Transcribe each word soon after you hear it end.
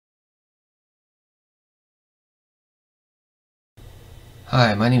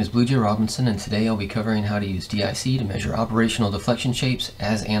Hi, my name is Bluejay Robinson, and today I'll be covering how to use DIC to measure operational deflection shapes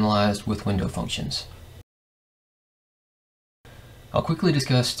as analyzed with window functions. I'll quickly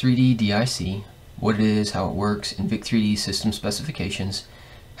discuss 3D DIC, what it is, how it works, in VIC3D system specifications,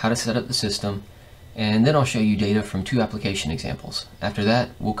 how to set up the system, and then I'll show you data from two application examples. After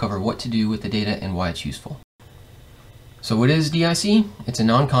that, we'll cover what to do with the data and why it's useful. So what is DIC? It's a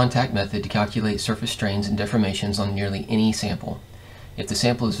non-contact method to calculate surface strains and deformations on nearly any sample. If the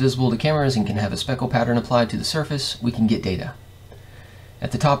sample is visible to cameras and can have a speckle pattern applied to the surface, we can get data.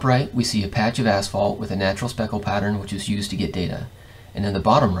 At the top right, we see a patch of asphalt with a natural speckle pattern which is used to get data. And in the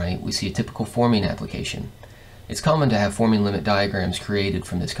bottom right, we see a typical forming application. It's common to have forming limit diagrams created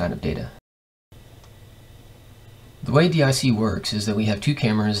from this kind of data. The way DIC works is that we have two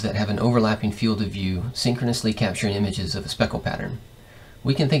cameras that have an overlapping field of view synchronously capturing images of a speckle pattern.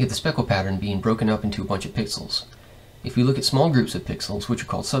 We can think of the speckle pattern being broken up into a bunch of pixels. If we look at small groups of pixels, which are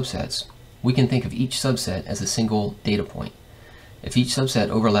called subsets, we can think of each subset as a single data point. If each subset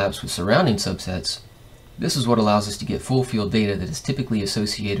overlaps with surrounding subsets, this is what allows us to get full field data that is typically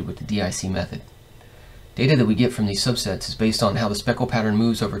associated with the DIC method. Data that we get from these subsets is based on how the speckle pattern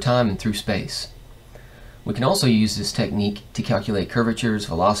moves over time and through space. We can also use this technique to calculate curvatures,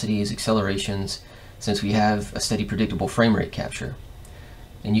 velocities, accelerations, since we have a steady predictable frame rate capture.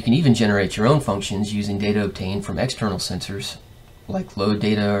 And you can even generate your own functions using data obtained from external sensors, like load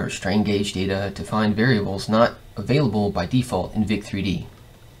data or strain gauge data, to find variables not available by default in VIC3D.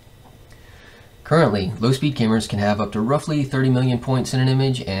 Currently, low-speed cameras can have up to roughly 30 million points in an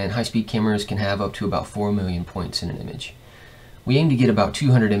image, and high-speed cameras can have up to about 4 million points in an image. We aim to get about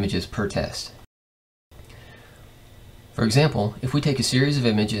 200 images per test. For example, if we take a series of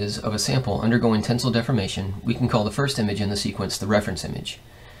images of a sample undergoing tensile deformation, we can call the first image in the sequence the reference image.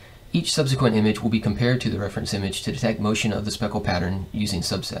 Each subsequent image will be compared to the reference image to detect motion of the speckle pattern using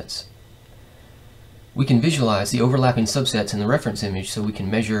subsets. We can visualize the overlapping subsets in the reference image so we can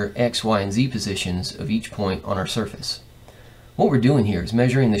measure X, Y, and Z positions of each point on our surface. What we're doing here is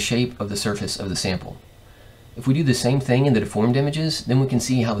measuring the shape of the surface of the sample. If we do the same thing in the deformed images, then we can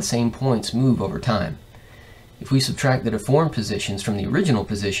see how the same points move over time. If we subtract the deformed positions from the original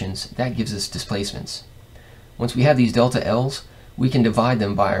positions, that gives us displacements. Once we have these delta L's, we can divide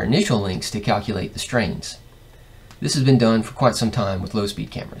them by our initial lengths to calculate the strains. This has been done for quite some time with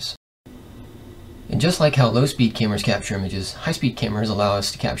low-speed cameras. And just like how low-speed cameras capture images, high-speed cameras allow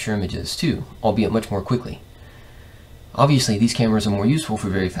us to capture images too, albeit much more quickly. Obviously, these cameras are more useful for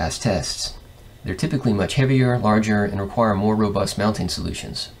very fast tests. They're typically much heavier, larger, and require more robust mounting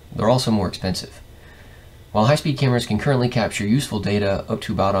solutions. They're also more expensive. While high-speed cameras can currently capture useful data up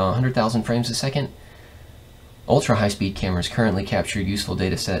to about 100,000 frames a second, ultra-high-speed cameras currently capture useful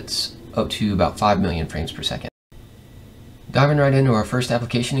data sets up to about 5 million frames per second. Diving right into our first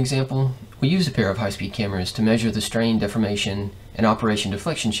application example, we used a pair of high-speed cameras to measure the strain, deformation, and operation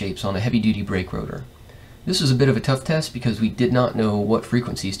deflection shapes on a heavy-duty brake rotor. This was a bit of a tough test because we did not know what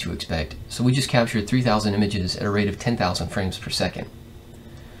frequencies to expect, so we just captured 3,000 images at a rate of 10,000 frames per second.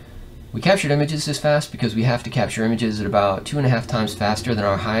 We captured images this fast because we have to capture images at about 2.5 times faster than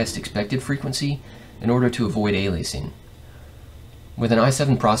our highest expected frequency in order to avoid aliasing. With an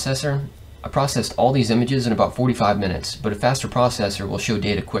i7 processor, I processed all these images in about 45 minutes, but a faster processor will show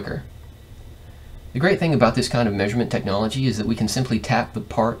data quicker. The great thing about this kind of measurement technology is that we can simply tap the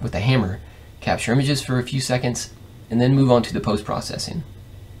part with a hammer, capture images for a few seconds, and then move on to the post-processing.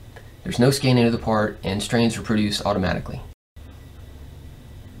 There's no scanning of the part, and strains are produced automatically.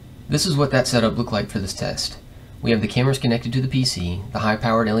 This is what that setup looked like for this test. We have the cameras connected to the PC, the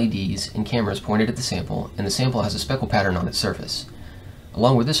high-powered LEDs, and cameras pointed at the sample, and the sample has a speckle pattern on its surface.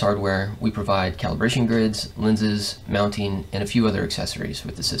 Along with this hardware, we provide calibration grids, lenses, mounting, and a few other accessories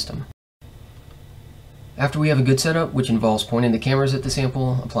with the system. After we have a good setup, which involves pointing the cameras at the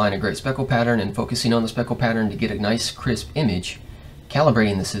sample, applying a great speckle pattern, and focusing on the speckle pattern to get a nice, crisp image,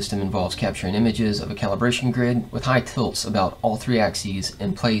 calibrating the system involves capturing images of a calibration grid with high tilts about all three axes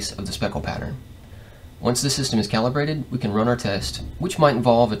in place of the speckle pattern. Once the system is calibrated, we can run our test, which might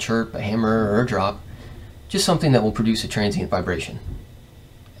involve a chirp, a hammer, or a drop, just something that will produce a transient vibration.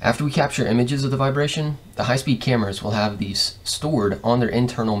 After we capture images of the vibration, the high-speed cameras will have these stored on their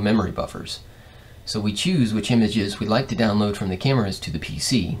internal memory buffers. So we choose which images we'd like to download from the cameras to the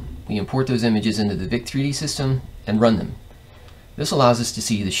PC. We import those images into the VIC3D system and run them. This allows us to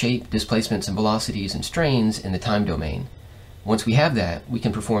see the shape, displacements, and velocities and strains in the time domain. Once we have that, we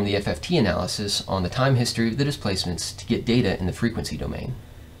can perform the FFT analysis on the time history of the displacements to get data in the frequency domain.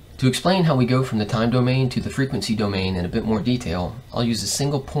 To explain how we go from the time domain to the frequency domain in a bit more detail, I'll use a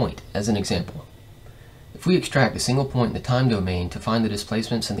single point as an example. If we extract a single point in the time domain to find the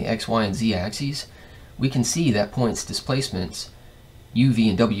displacements in the x, y, and z axes, we can see that point's displacements, u, v,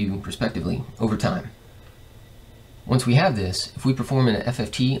 and w respectively, over time. Once we have this, if we perform an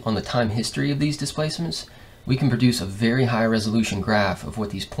FFT on the time history of these displacements, we can produce a very high resolution graph of what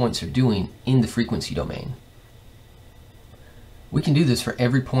these points are doing in the frequency domain. We can do this for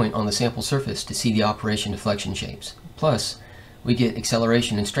every point on the sample surface to see the operation deflection shapes. Plus, we get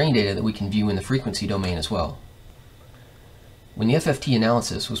acceleration and strain data that we can view in the frequency domain as well. When the FFT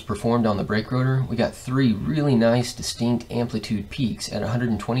analysis was performed on the brake rotor, we got 3 really nice distinct amplitude peaks at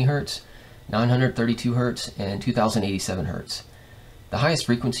 120 Hz, 932 Hz, and 2087 Hz. The highest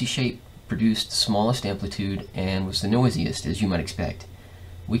frequency shape produced the smallest amplitude and was the noisiest, as you might expect.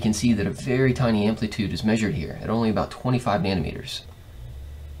 We can see that a very tiny amplitude is measured here at only about 25 nanometers.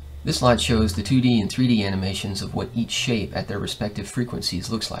 This slide shows the 2D and 3D animations of what each shape at their respective frequencies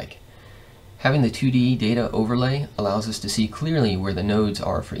looks like. Having the 2D data overlay allows us to see clearly where the nodes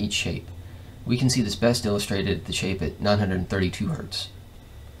are for each shape. We can see this best illustrated at the shape at 932 Hz.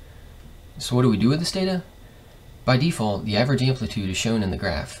 So what do we do with this data? By default, the average amplitude is shown in the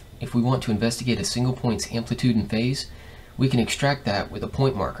graph. If we want to investigate a single point's amplitude and phase, we can extract that with a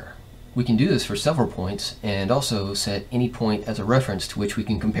point marker. We can do this for several points and also set any point as a reference to which we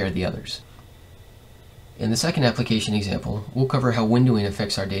can compare the others. In the second application example, we'll cover how windowing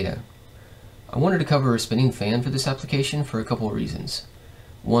affects our data. I wanted to cover a spinning fan for this application for a couple of reasons.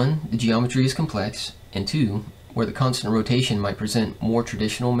 1, the geometry is complex, and 2, where the constant rotation might present more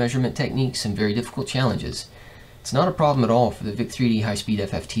traditional measurement techniques and very difficult challenges, it's not a problem at all for the VIC-3D high-speed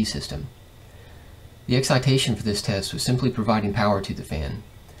FFT system. The excitation for this test was simply providing power to the fan.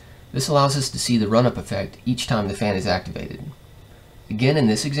 This allows us to see the run-up effect each time the fan is activated. Again, in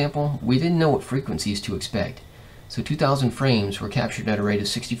this example, we didn't know what frequencies to expect, so 2000 frames were captured at a rate of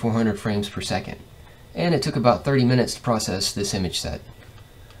 6400 frames per second, and it took about 30 minutes to process this image set.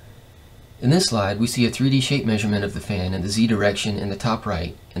 In this slide, we see a 3D shape measurement of the fan in the Z direction in the top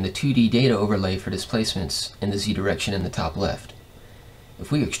right, and the 2D data overlay for displacements in the Z direction in the top left.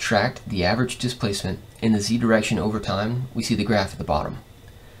 If we extract the average displacement in the Z direction over time, we see the graph at the bottom.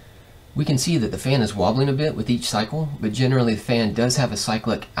 We can see that the fan is wobbling a bit with each cycle, but generally the fan does have a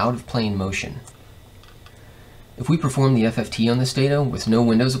cyclic out-of-plane motion. If we perform the FFT on this data with no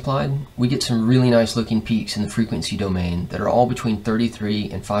windows applied, we get some really nice looking peaks in the frequency domain that are all between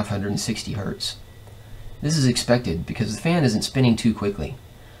 33 and 560 Hz. This is expected because the fan isn't spinning too quickly.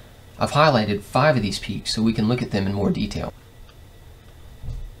 I've highlighted 5 of these peaks so we can look at them in more detail.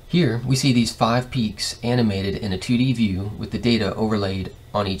 Here we see these 5 peaks animated in a 2D view with the data overlaid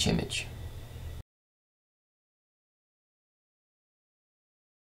on each image.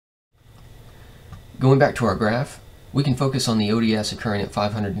 Going back to our graph, we can focus on the ODS occurring at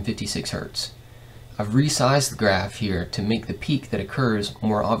 556 Hz. I've resized the graph here to make the peak that occurs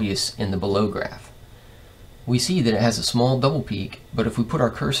more obvious in the below graph. We see that it has a small double peak, but if we put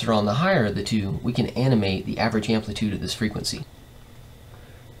our cursor on the higher of the two, we can animate the average amplitude of this frequency.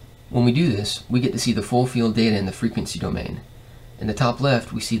 When we do this, we get to see the full field data in the frequency domain. In the top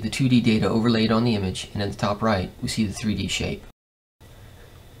left, we see the 2D data overlaid on the image, and in the top right, we see the 3D shape.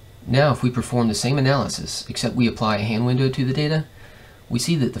 Now, if we perform the same analysis, except we apply a hand window to the data, we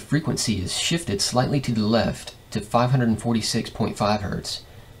see that the frequency is shifted slightly to the left to 546.5 Hz,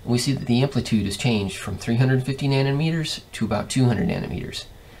 and we see that the amplitude has changed from 350 nanometers to about 200 nanometers,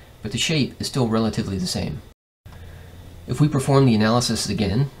 but the shape is still relatively the same. If we perform the analysis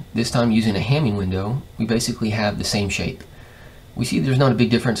again, this time using a Hamming window, we basically have the same shape. We see there's not a big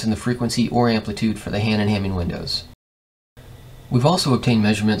difference in the frequency or amplitude for the hand and Hamming windows. We've also obtained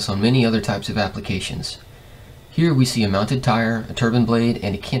measurements on many other types of applications. Here we see a mounted tire, a turbine blade,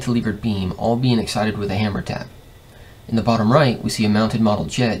 and a cantilevered beam all being excited with a hammer tap. In the bottom right, we see a mounted model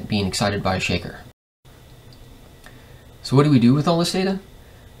jet being excited by a shaker. So what do we do with all this data?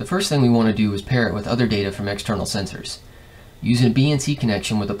 The first thing we want to do is pair it with other data from external sensors. Using a BNC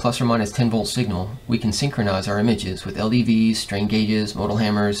connection with a plus or minus 10 volt signal, we can synchronize our images with LDVs, strain gauges, modal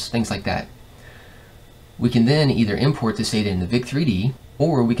hammers, things like that. We can then either import this data into VIC-3D,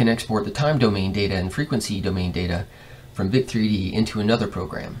 or we can export the time domain data and frequency domain data from VIC-3D into another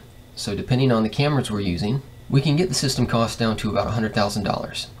program. So depending on the cameras we're using, we can get the system cost down to about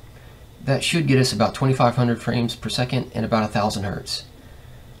 $100,000. That should get us about 2,500 frames per second and about 1,000 Hz.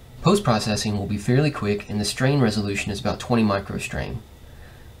 Post-processing will be fairly quick and the strain resolution is about 20 microstrain.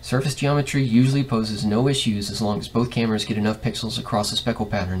 Surface geometry usually poses no issues as long as both cameras get enough pixels across a speckle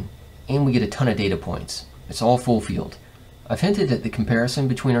pattern and we get a ton of data points. It's all full field. I've hinted at the comparison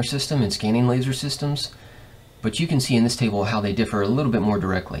between our system and scanning laser systems, but you can see in this table how they differ a little bit more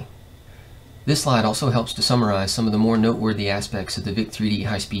directly. This slide also helps to summarize some of the more noteworthy aspects of the VIC-3D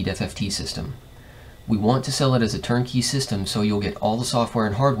high-speed FFT system. We want to sell it as a turnkey system so you'll get all the software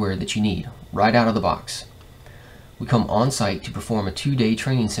and hardware that you need, right out of the box. We come on-site to perform a 2-day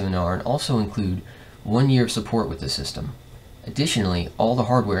training seminar and also include 1 year of support with the system. Additionally, all the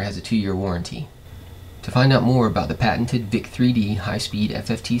hardware has a 2-year warranty. To find out more about the patented VIC-3D high-speed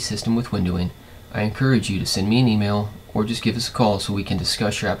FFT system with windowing, I encourage you to send me an email or just give us a call so we can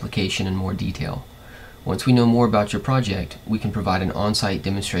discuss your application in more detail. Once we know more about your project, we can provide an on-site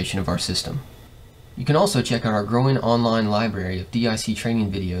demonstration of our system. You can also check out our growing online library of DIC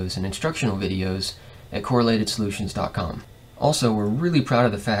training videos and instructional videos at correlatedsolutions.com. Also, we're really proud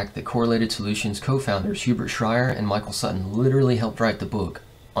of the fact that Correlated Solutions co-founders Hubert Schreier and Michael Sutton literally helped write the book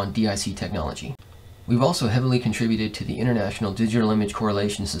on DIC technology. We've also heavily contributed to the International Digital Image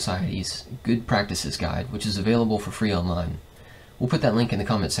Correlation Society's Good Practices Guide, which is available for free online. We'll put that link in the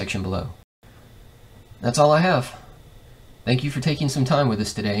comment section below. That's all I have. Thank you for taking some time with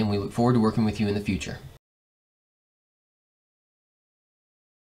us today, and we look forward to working with you in the future.